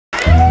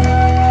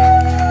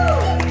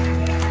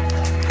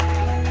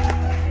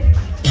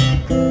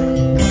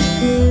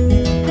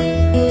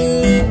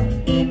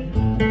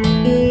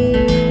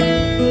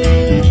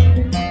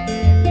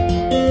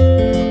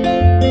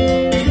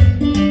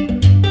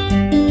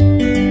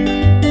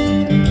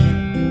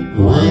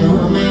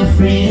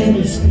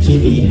to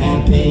be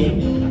happy.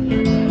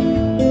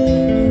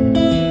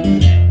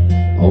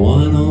 I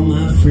want all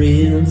my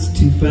friends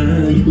to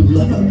find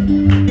love.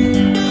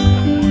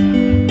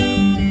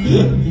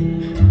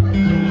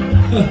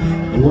 I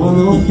want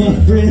all my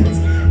friends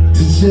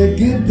to share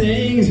good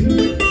things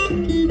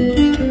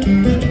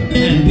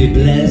and be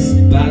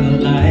blessed by the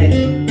light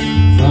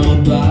from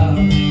above.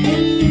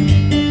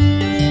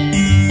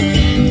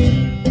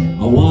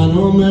 I want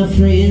all my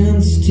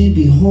friends to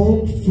be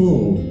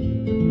hopeful,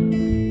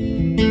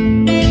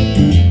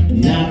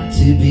 not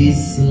to be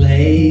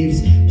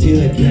slaves to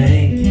a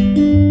bank.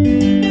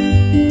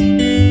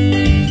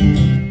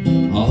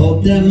 I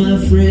hope that my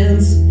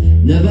friends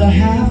never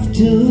have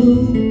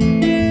to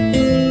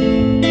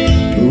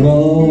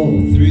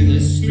roll through the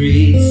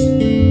streets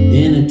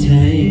in a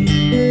tank.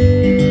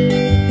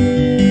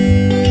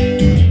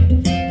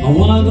 I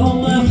want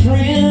all my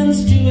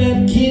friends to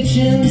have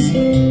kitchens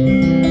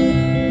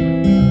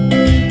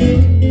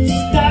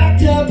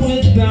stocked up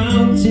with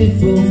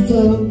bountiful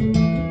food.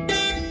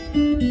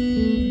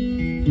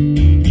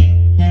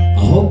 I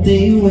hope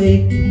they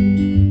wake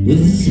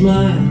with a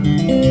smile.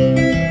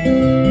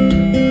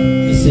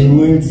 They say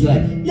words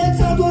like,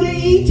 let's all go to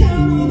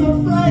E-Town on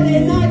a Friday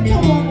night,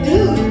 come on,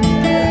 dude.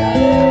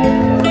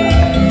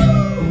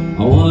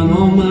 I want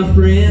all my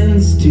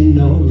friends to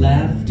know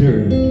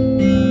laughter,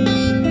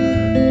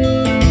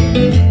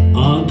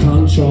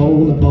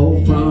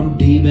 uncontrollable from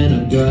deep in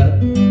a gut.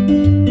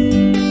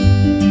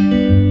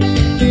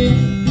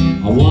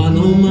 I want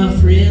all my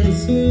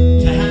friends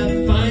to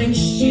have fine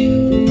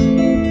shoes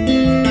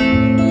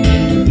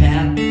and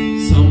pat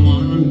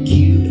someone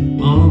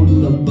cute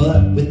on the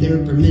butt with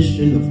their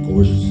permission, of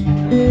course.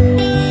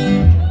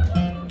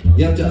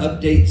 You have to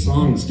update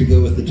songs to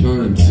go with the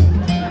times.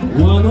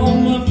 I want all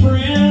my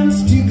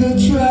friends to go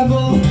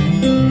travel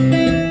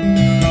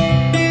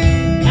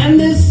and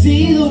to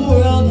see the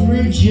world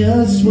for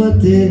just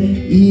what there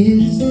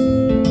is.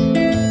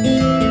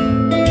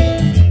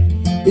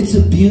 It's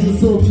a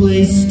beautiful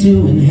place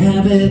to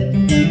inhabit.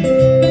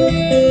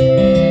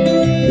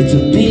 It's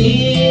a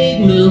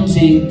big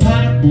melting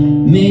pot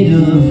made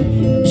of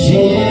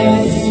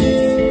jazz.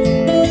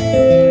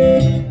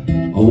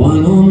 I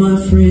want all my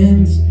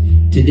friends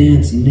to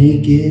dance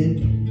naked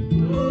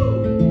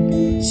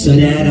so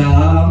that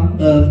all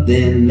of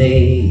their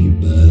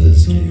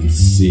neighbors can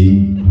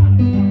see.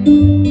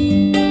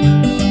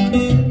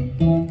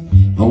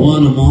 I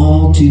want them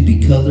all to be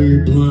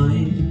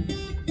colorblind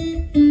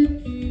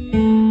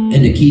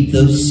and to keep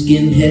those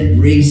skinhead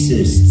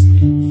racists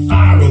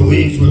far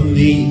away from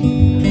me.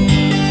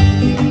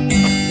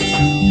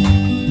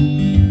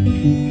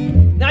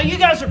 Now you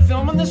guys are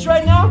filming this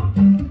right now?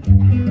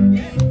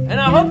 And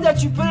I hope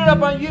that you put it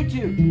up on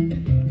YouTube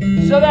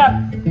so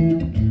that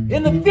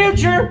in the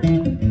future,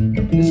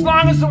 as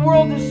long as the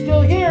world is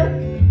still here,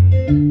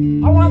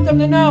 I want them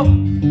to know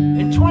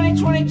in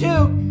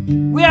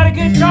 2022, we had a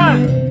good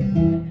time.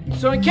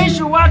 So in case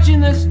you're watching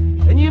this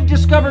and you've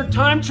discovered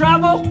time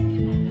travel,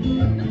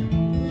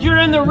 you're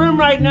in the room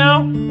right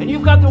now and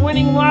you've got the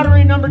winning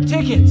lottery number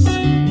tickets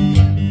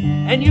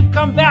and you've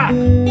come back.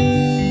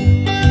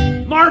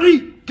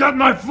 Marty, get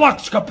my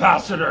flux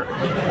capacitor.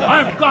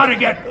 I've got to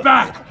get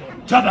back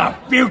to the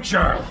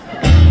future.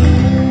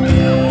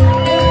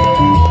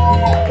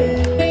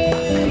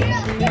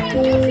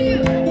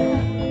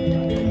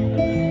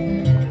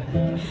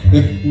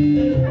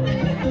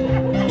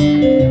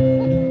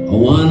 I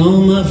want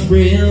all my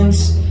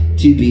friends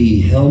to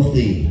be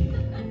healthy.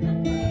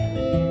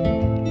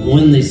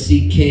 When they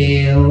see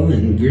kale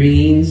and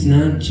greens,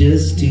 not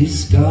just to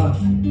scoff.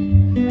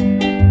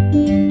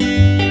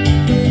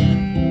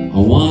 I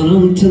want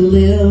them to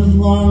live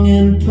long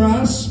and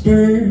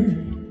prosper,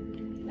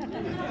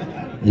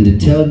 and to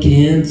tell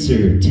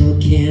cancer to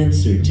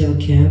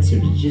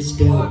just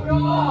go.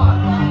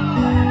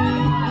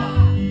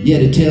 Yeah,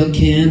 to tell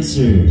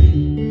cancer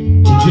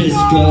to just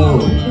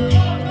go.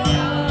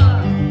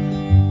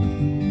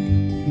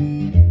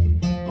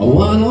 I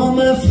want all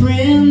my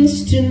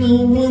friends to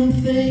know one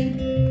thing,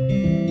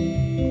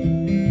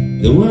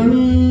 that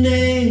one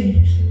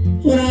day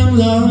when I'm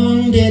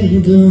long dead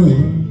and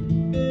gone,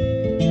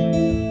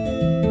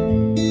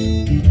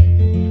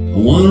 I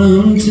want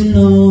them to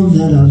know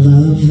that I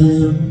love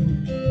them,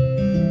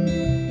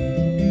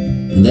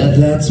 and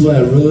that's why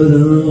I wrote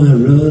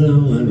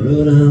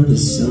on the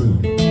song.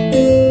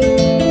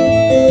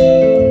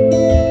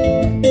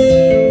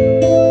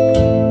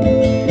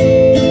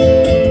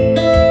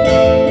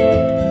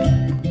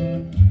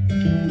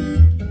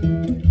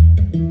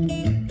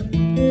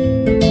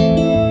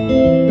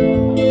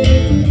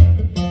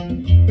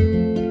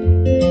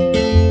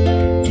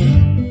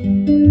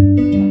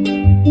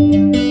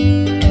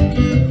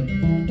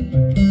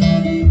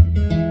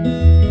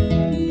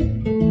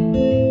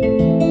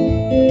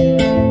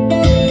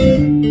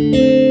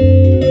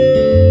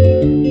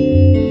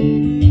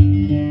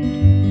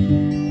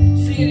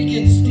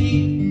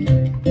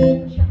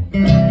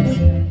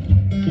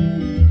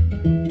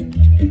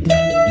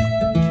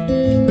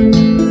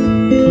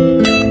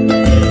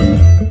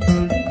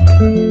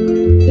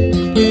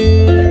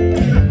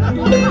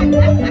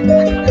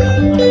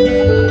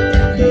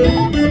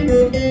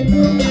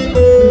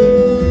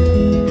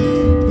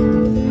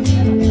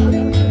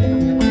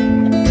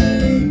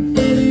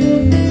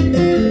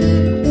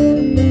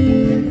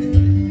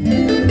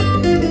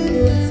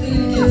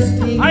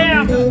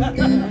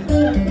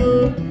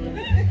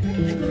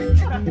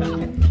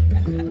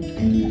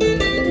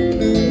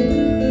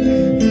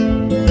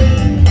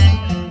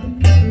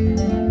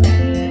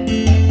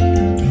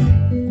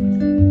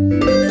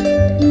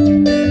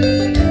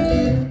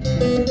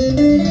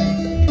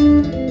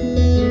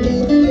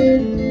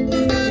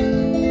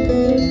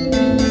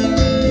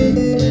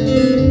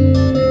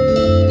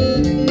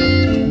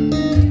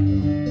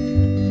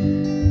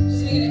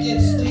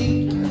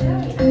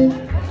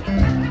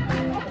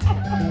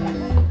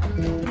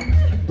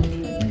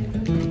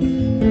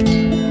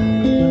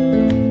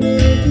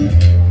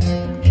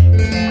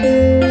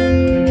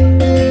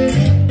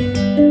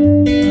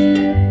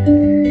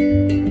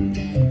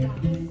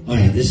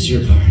 this is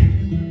your part. I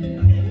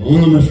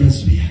want all my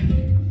friends to be happy.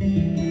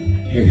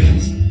 Here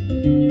goes.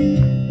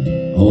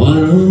 I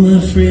want all my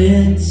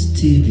friends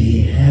to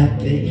be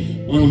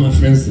happy. I want all my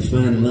friends to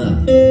find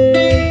love. I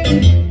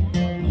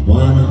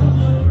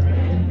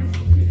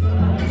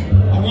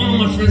want all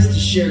my friends to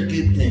share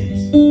good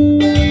things.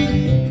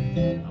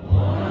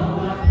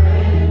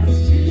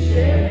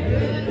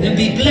 And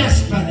be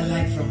blessed by the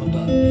light from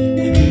above.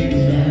 And be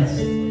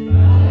blessed.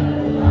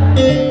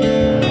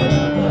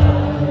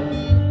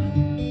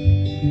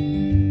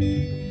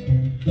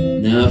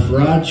 Now if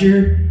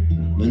Roger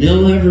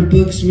Manil ever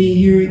books me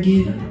here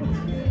again,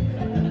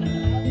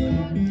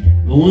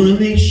 I want to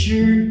make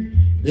sure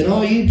that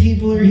all you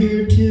people are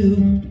here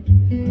too.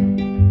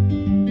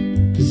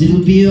 'Cause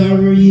it'll be our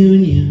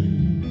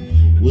reunion.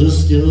 We'll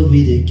still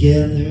be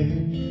together,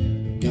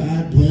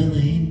 God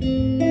willing.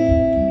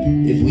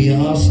 If we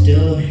all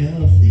still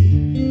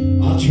healthy,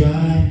 I'll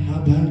try. How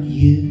about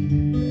you?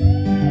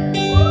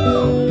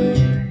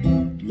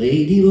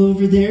 Lady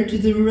over there to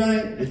the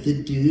right with the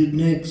dude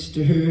next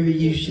to her,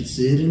 you should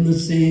sit in the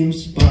same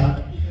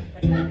spot.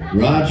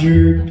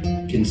 Roger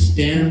can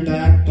stand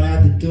back by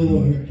the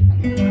door.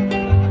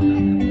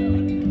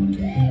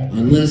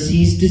 Unless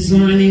he's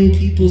designing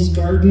people's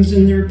gardens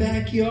in their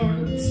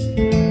backyards.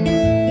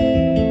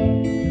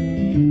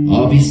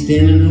 I'll be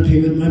standing up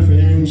here with my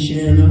friend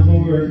Shanna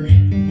Horror.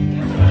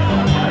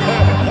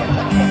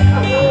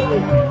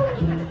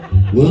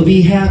 We'll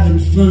be having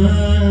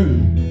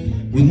fun.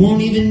 We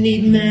won't even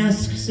need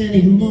masks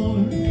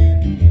anymore.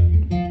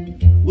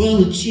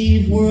 We'll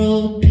achieve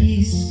world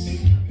peace.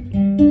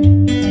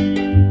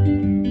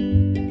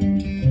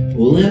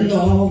 We'll end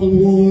all the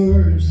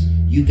wars.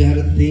 You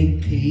gotta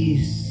think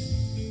peace.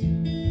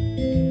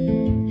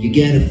 You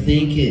gotta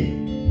think it.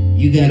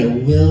 You gotta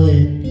will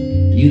it.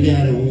 You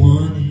gotta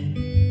want it.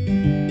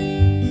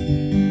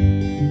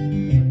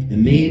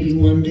 And maybe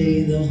one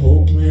day the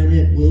whole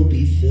planet will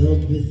be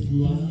filled with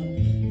love.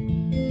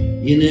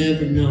 You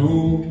never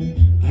know.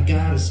 I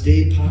gotta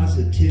stay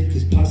positive,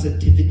 'cause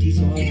positivity's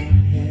all I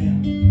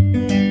have.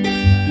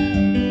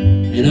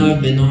 And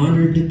I've been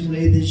honored to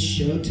play this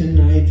show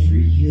tonight for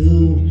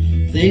you.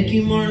 Thank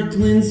you, Mark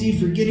Lindsay,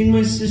 for getting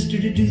my sister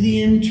to do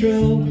the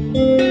intro.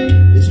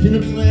 It's been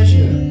a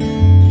pleasure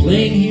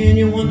playing here in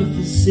your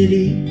wonderful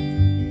city.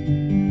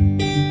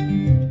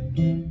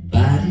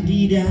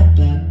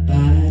 Ba-di-dee-da-ba,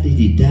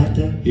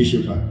 ba-di-dee-da-da. Here's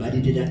your part.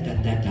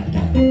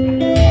 Ba-di-dee-da-da-da-da-da.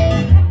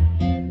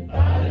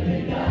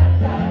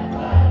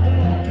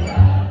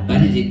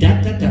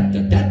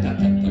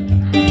 Ba-di-dee-da-da-da-da-da-da-da-da.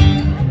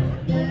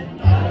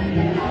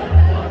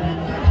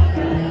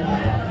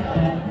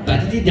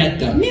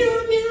 Ba-di-dee-da-da. Meow,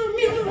 meow,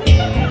 meow.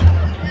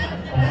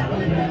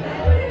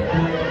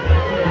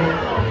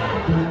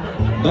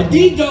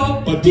 Ba-dee-do,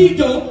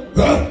 ba-dee-do,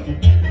 ruff.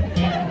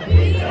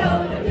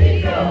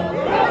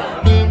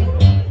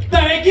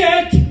 Thank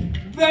it,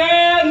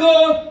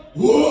 fellow.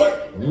 What?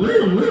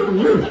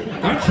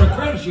 That's the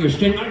craziest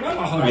thing I've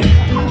ever heard.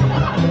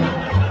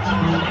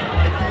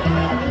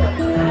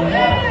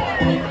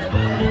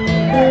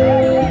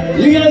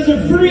 You guys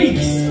are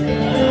freaks.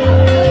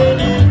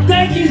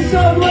 Thank you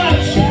so much.